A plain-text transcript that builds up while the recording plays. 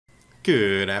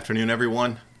Good afternoon,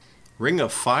 everyone. Ring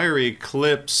of Fire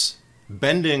eclipse,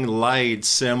 bending light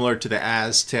similar to the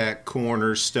Aztec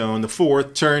cornerstone. The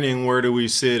fourth turning, where do we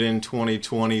sit in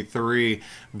 2023?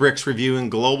 BRICS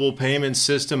reviewing global payment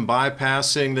system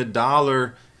bypassing the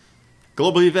dollar.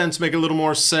 Global events make a little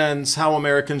more sense. How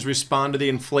Americans respond to the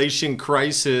inflation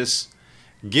crisis.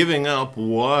 Giving up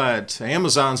what?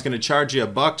 Amazon's going to charge you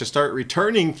 $1 to start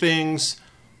returning things.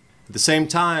 At the same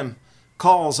time,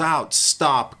 calls out,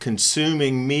 stop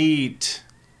consuming meat.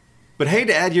 But hey,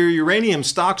 Dad, your uranium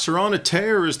stocks are on a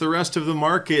tear as the rest of the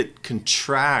market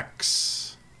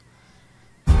contracts.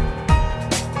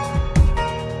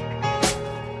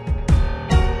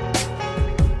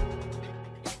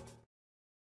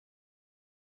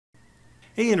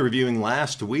 Hey, in reviewing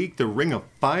last week, the Ring of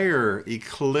Fire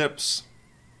eclipse.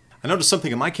 I noticed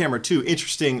something in my camera too,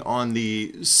 interesting on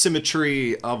the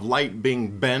symmetry of light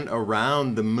being bent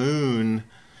around the moon.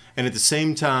 And at the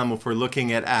same time, if we're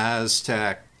looking at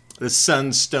Aztec, the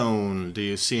Sunstone, do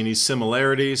you see any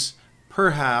similarities?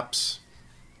 Perhaps.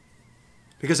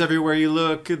 Because everywhere you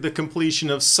look, the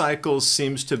completion of cycles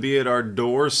seems to be at our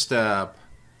doorstep.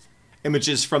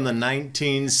 Images from the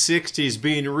 1960s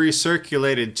being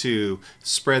recirculated to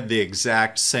spread the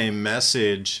exact same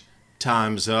message.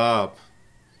 Time's up.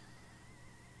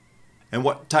 And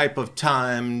what type of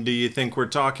time do you think we're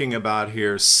talking about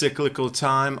here? Cyclical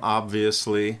time,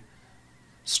 obviously.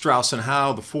 Strauss and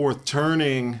Howe, the fourth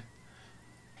turning.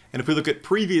 And if we look at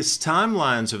previous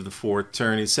timelines of the fourth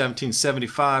turning,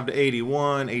 1775 to 81,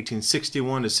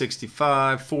 1861 to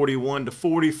 65, 41 to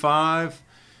 45.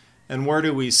 And where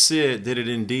do we sit? Did it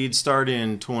indeed start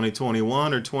in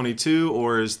 2021 or 22?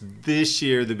 Or is this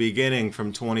year the beginning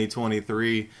from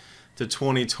 2023 to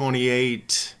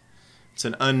 2028? It's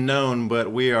an unknown,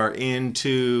 but we are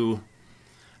into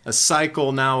a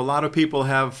cycle now. A lot of people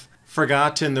have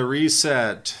forgotten the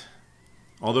reset,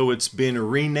 although it's been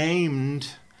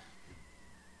renamed.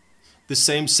 The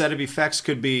same set of effects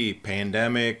could be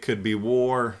pandemic, could be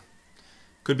war,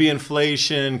 could be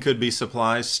inflation, could be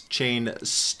supply chain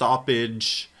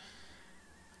stoppage.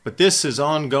 But this is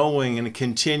ongoing and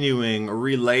continuing,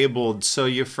 relabeled. So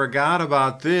you forgot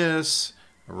about this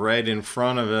right in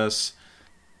front of us.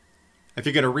 If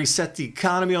you're going to reset the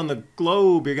economy on the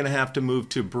globe, you're going to have to move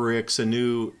to BRICS, a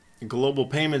new global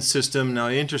payment system. Now,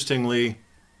 interestingly,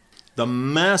 the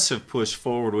massive push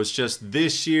forward was just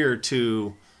this year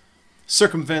to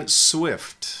circumvent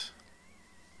SWIFT.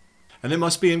 And it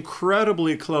must be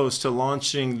incredibly close to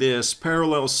launching this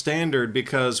parallel standard,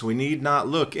 because we need not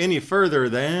look any further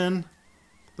than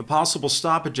the possible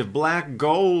stoppage of black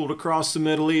gold across the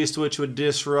Middle East, which would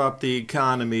disrupt the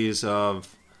economies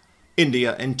of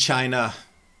India and China.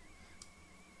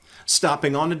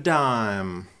 Stopping on a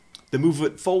dime. The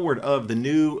movement forward of the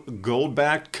new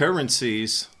gold-backed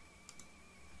currencies.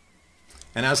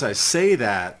 And as I say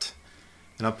that,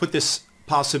 and I put this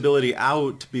possibility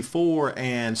out before,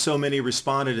 and so many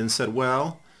responded and said,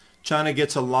 well, China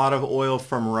gets a lot of oil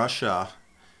from Russia.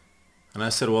 And I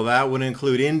said, well, that would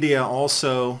include India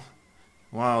also.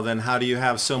 Wow, then how do you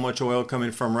have so much oil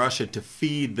coming from Russia to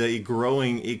feed the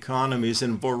growing economies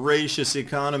and voracious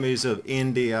economies of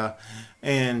India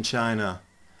and China?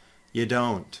 You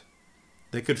don't.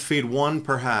 They could feed one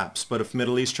perhaps, but if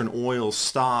Middle Eastern oil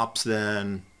stops,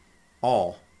 then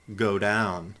all go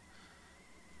down.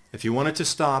 If you wanted to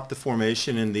stop the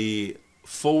formation and the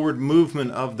forward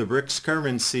movement of the BRICS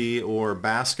currency or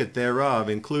basket thereof,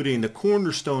 including the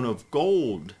cornerstone of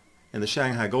gold in the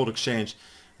Shanghai Gold Exchange,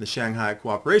 the Shanghai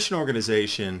Cooperation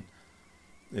Organization,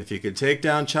 if you could take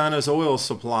down China's oil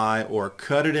supply or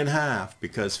cut it in half,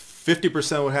 because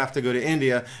 50% would have to go to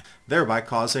India, thereby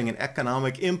causing an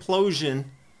economic implosion,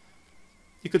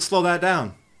 you could slow that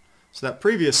down. So that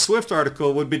previous SWIFT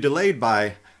article would be delayed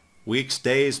by weeks,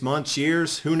 days, months,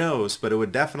 years, who knows, but it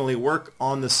would definitely work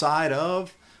on the side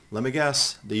of, let me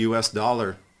guess, the US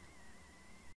dollar.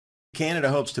 Canada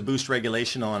hopes to boost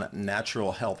regulation on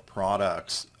natural health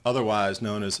products, otherwise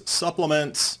known as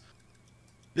supplements.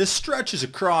 This stretches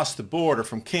across the border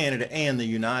from Canada and the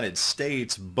United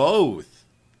States, both.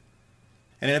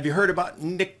 And have you heard about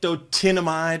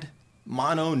nicotinamide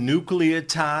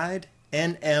mononucleotide,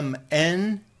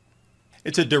 NMN?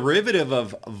 It's a derivative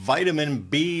of vitamin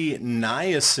B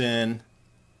niacin,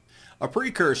 a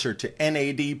precursor to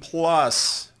NAD+,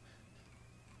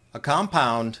 a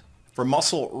compound for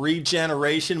muscle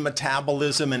regeneration,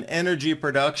 metabolism, and energy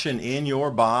production in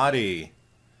your body.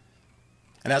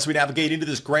 And as we navigate into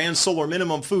this grand solar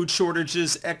minimum, food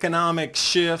shortages, economic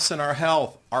shifts, and our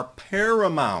health are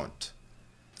paramount.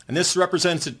 And this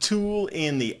represents a tool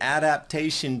in the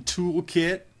adaptation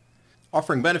toolkit,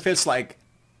 offering benefits like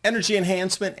energy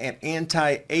enhancement and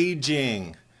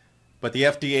anti-aging. But the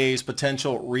FDA's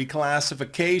potential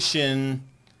reclassification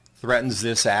threatens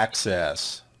this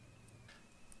access.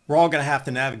 We're all going to have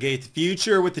to navigate the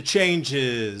future with the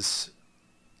changes.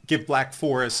 Give Black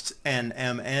Forest and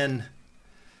MN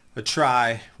a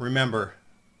try. Remember,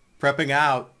 prepping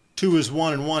out, 2 is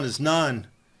 1 and 1 is none.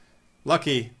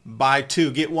 Lucky, buy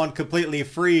 2, get 1 completely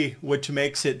free, which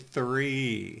makes it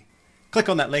 3. Click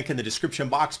on that link in the description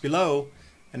box below.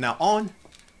 And now on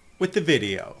with the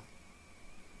video.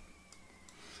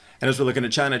 And as we're looking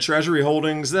at China Treasury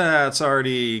holdings, that's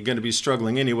already going to be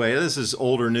struggling anyway. This is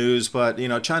older news, but you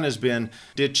know, China's been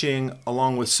ditching,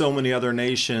 along with so many other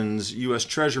nations, U.S.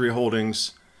 Treasury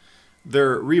holdings.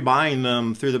 They're rebuying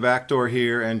them through the back door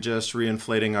here and just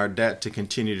reinflating our debt to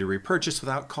continue to repurchase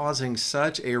without causing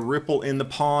such a ripple in the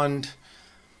pond.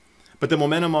 But the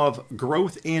momentum of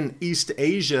growth in East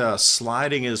Asia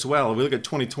sliding as well. We look at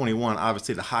 2021,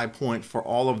 obviously the high point for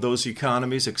all of those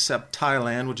economies except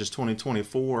Thailand, which is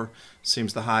 2024,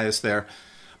 seems the highest there.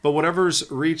 But whatever's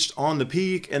reached on the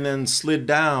peak and then slid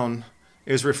down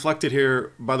is reflected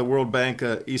here by the World Bank,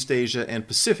 East Asia and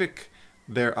Pacific,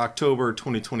 their October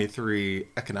 2023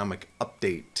 economic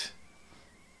update.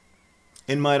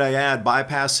 And might I add,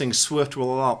 bypassing SWIFT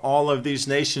will allow all of these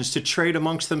nations to trade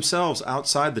amongst themselves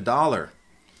outside the dollar.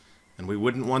 And we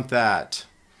wouldn't want that.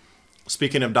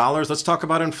 Speaking of dollars, let's talk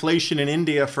about inflation in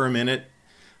India for a minute.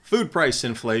 Food price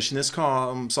inflation. This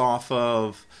comes off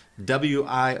of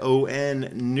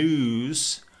WION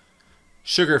News.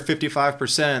 Sugar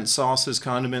 55%, sauces,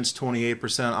 condiments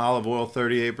 28%, olive oil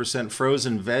 38%,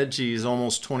 frozen veggies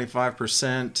almost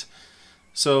 25%.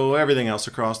 So everything else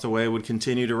across the way would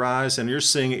continue to rise, and you're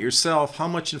seeing it yourself. How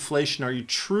much inflation are you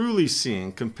truly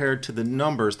seeing compared to the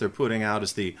numbers they're putting out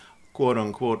as the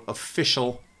quote-unquote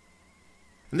official?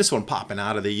 And this one popping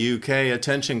out of the UK.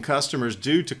 Attention customers,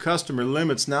 due to customer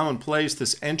limits now in place,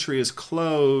 this entry is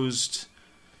closed.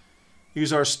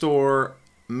 Use our store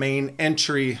main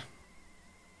entry.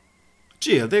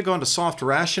 Gee, have they gone to soft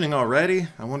rationing already?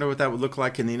 I wonder what that would look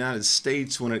like in the United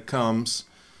States when it comes.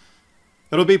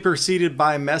 It'll be preceded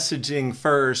by messaging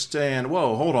first, and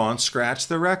whoa, hold on, scratch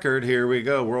the record. Here we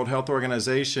go. World Health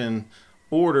Organization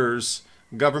orders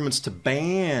governments to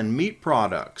ban meat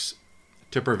products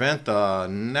to prevent the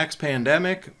next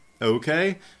pandemic.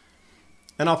 Okay.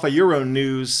 And off of Euro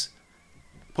News,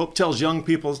 Pope tells young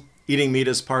people eating meat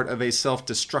is part of a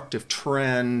self-destructive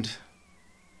trend.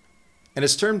 And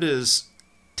it's termed as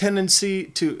tendency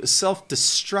to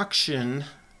self-destruction.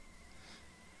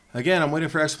 Again, I'm waiting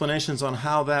for explanations on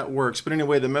how that works. But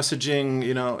anyway, the messaging,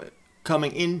 you know,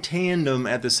 coming in tandem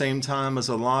at the same time as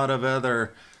a lot of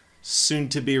other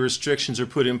soon-to-be restrictions are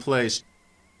put in place.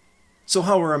 So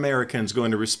how are Americans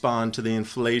going to respond to the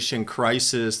inflation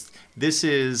crisis? This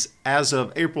is as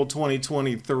of April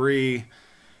 2023.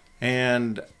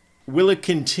 And will it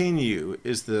continue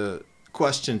is the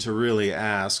question to really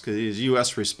ask. These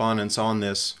U.S. respondents on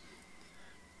this.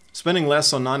 Spending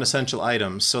less on non-essential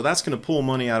items, so that's going to pull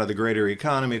money out of the greater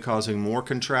economy, causing more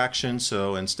contraction.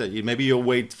 So instead, maybe you'll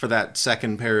wait for that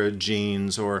second pair of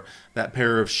jeans or that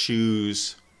pair of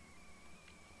shoes.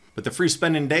 But the free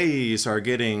spending days are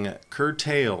getting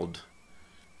curtailed.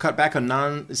 Cut back on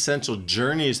non-essential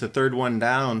journeys, the third one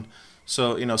down.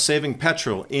 So, you know, saving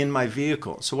petrol in my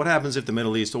vehicle. So what happens if the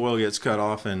Middle East oil gets cut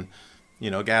off and you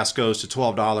know, gas goes to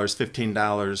 $12,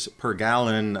 $15 per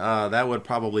gallon, that would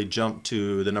probably jump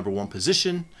to the #1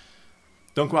 position.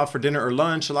 Don't go out for dinner or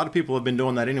lunch. A lot of people have been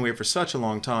doing that anyway for such a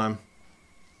long time.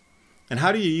 And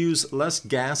how do you use less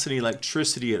gas and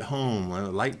electricity at home?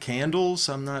 Light candles?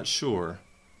 I'm not sure.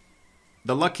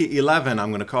 The Lucky 11,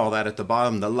 I'm going to call that at the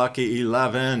bottom. The Lucky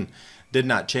 11 did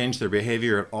not change their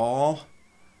behavior at all.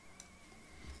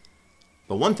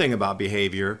 But one thing about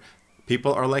behavior,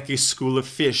 people are like a school of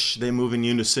fish. They move in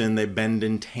unison. They bend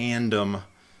in tandem.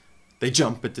 They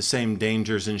jump at the same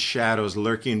dangers and shadows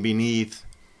lurking beneath.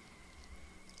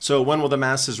 So when will the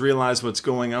masses realize what's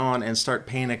going on and start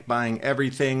panic buying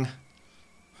everything?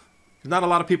 Not a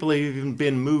lot of people have even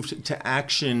been moved to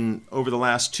action over the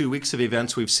last 2 weeks of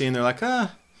events we've seen. They're like,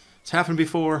 it's happened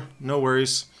before. No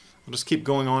worries. I'll just keep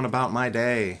going on about my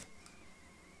day.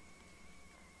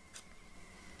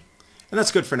 And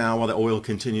that's good for now while the oil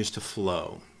continues to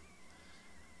flow.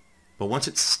 But once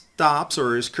it stops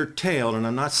or is curtailed, and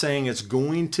I'm not saying it's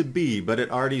going to be, but it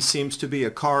already seems to be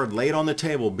a card laid on the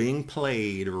table being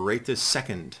played right this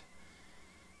second.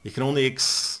 You can only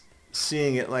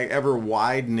seeing it like ever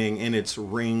widening in its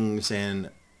rings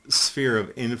and sphere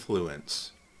of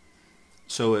influence.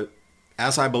 So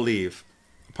as I believe,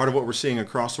 part of what we're seeing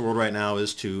across the world right now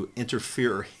is to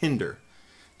interfere or hinder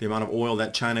the amount of oil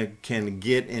that China can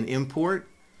get and import,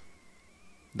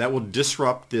 that will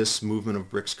disrupt this movement of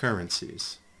BRICS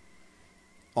currencies.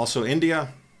 Also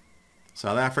India,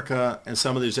 South Africa, and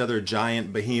some of these other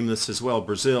giant behemoths as well.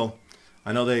 Brazil,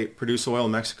 I know they produce oil.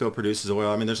 Mexico produces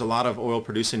oil. I mean, there's a lot of oil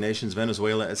producing nations,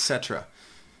 Venezuela, etc.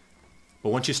 But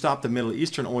once you stop the Middle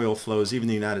Eastern oil flows, even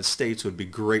the United States would be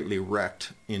greatly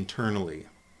wrecked internally.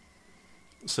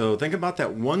 So think about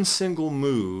that one single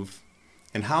move,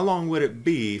 and how long would it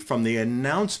be from the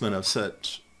announcement of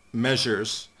such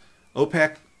measures?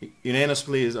 OPEC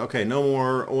unanimously is, okay, no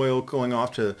more oil going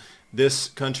off to this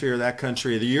country or that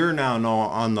country. You're now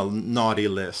on the naughty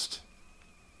list.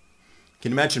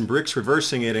 Can you imagine BRICS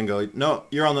reversing it and go, no,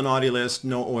 you're on the naughty list,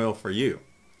 no oil for you?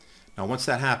 Now, once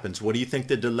that happens, what do you think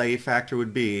the delay factor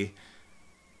would be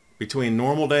between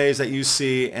normal days that you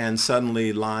see and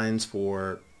suddenly lines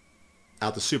for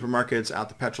out the supermarkets, out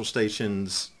the petrol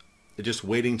stations, just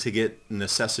waiting to get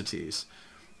necessities?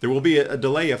 There will be a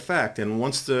delay effect, and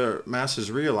once the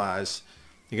masses realize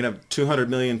you're going to have 200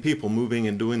 million people moving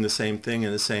and doing the same thing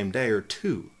in the same day or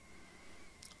two.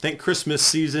 Think Christmas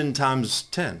season times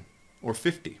 10 or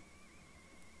 50.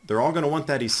 They're all going to want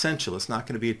that essential. It's not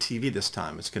going to be a TV this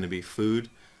time. It's going to be food,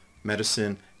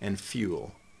 medicine, and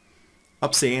fuel.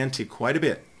 Ups the ante quite a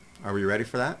bit. Are we ready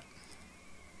for that?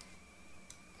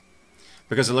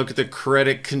 Because I look at the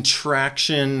credit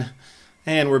contraction,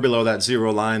 and we're below that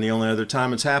zero line. The only other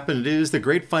time it's happened is the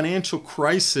great financial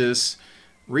crisis.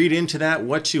 Read into that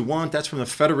what you want. That's from the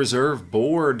Federal Reserve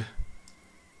Board.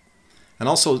 And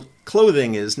also,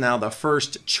 clothing is now the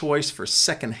first choice for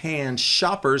secondhand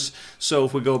shoppers. So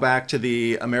if we go back to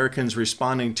the Americans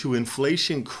responding to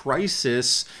inflation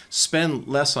crisis, spend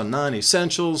less on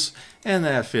non-essentials, and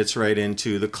that fits right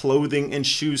into the clothing and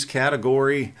shoes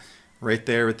category right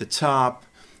there at the top.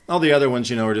 All the other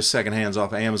ones, are just secondhands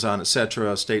off of Amazon,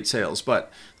 etc., state sales.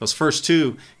 But those first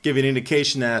two give you an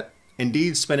indication that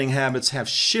indeed spending habits have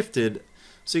shifted.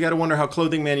 So you got to wonder how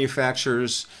clothing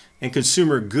manufacturers and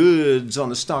consumer goods on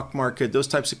the stock market, those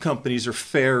types of companies are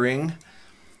faring.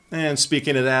 And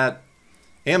speaking of that,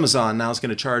 Amazon now is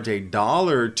going to charge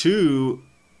 $1 to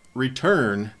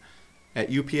return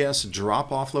at UPS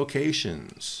drop-off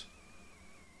locations.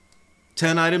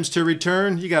 10 items to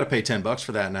return, you got to pay $10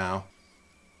 for that now.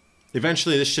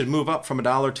 Eventually this should move up from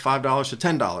 $1 to $5 to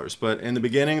 $10, but in the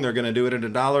beginning they're going to do it at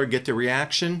 $1, get the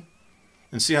reaction,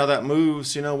 and see how that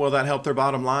moves. Will that help their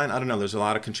bottom line? I don't know. There's a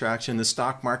lot of contraction in the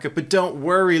stock market, but don't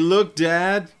worry. Look,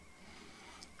 Dad.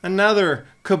 Another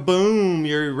kaboom.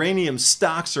 Your uranium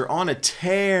stocks are on a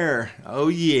tear. Oh,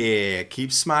 yeah.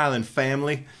 Keep smiling,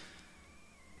 family.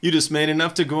 You just made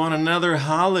enough to go on another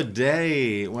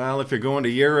holiday. Well, if you're going to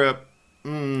Europe,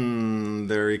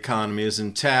 their economy is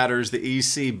in tatters. The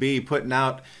ECB putting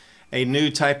out a new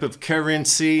type of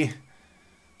currency.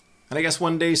 And I guess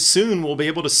one day soon we'll be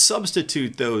able to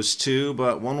substitute those two,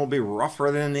 but one will be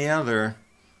rougher than the other.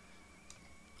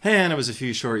 And it was a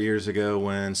few short years ago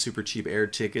when super cheap air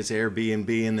tickets,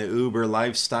 Airbnb, and the Uber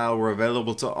lifestyle were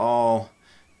available to all.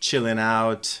 Chilling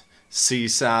out,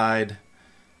 seaside,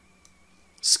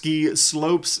 ski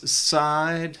slopes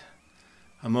side.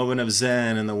 A moment of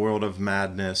zen in the world of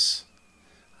madness.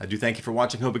 I do thank you for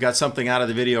watching. Hope you got something out of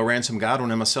the video. Ransom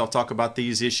Godwin and myself talk about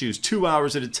these issues 2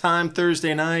 hours at a time,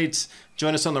 Thursday nights.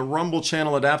 Join us on the Rumble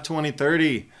channel at AF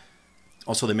 2030.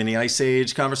 Also the Mini Ice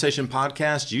Age Conversation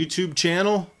Podcast YouTube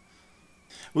channel.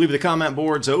 We'll leave the comment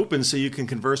boards open so you can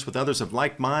converse with others of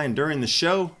like mind during the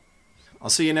show.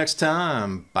 I'll see you next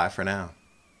time. Bye for now.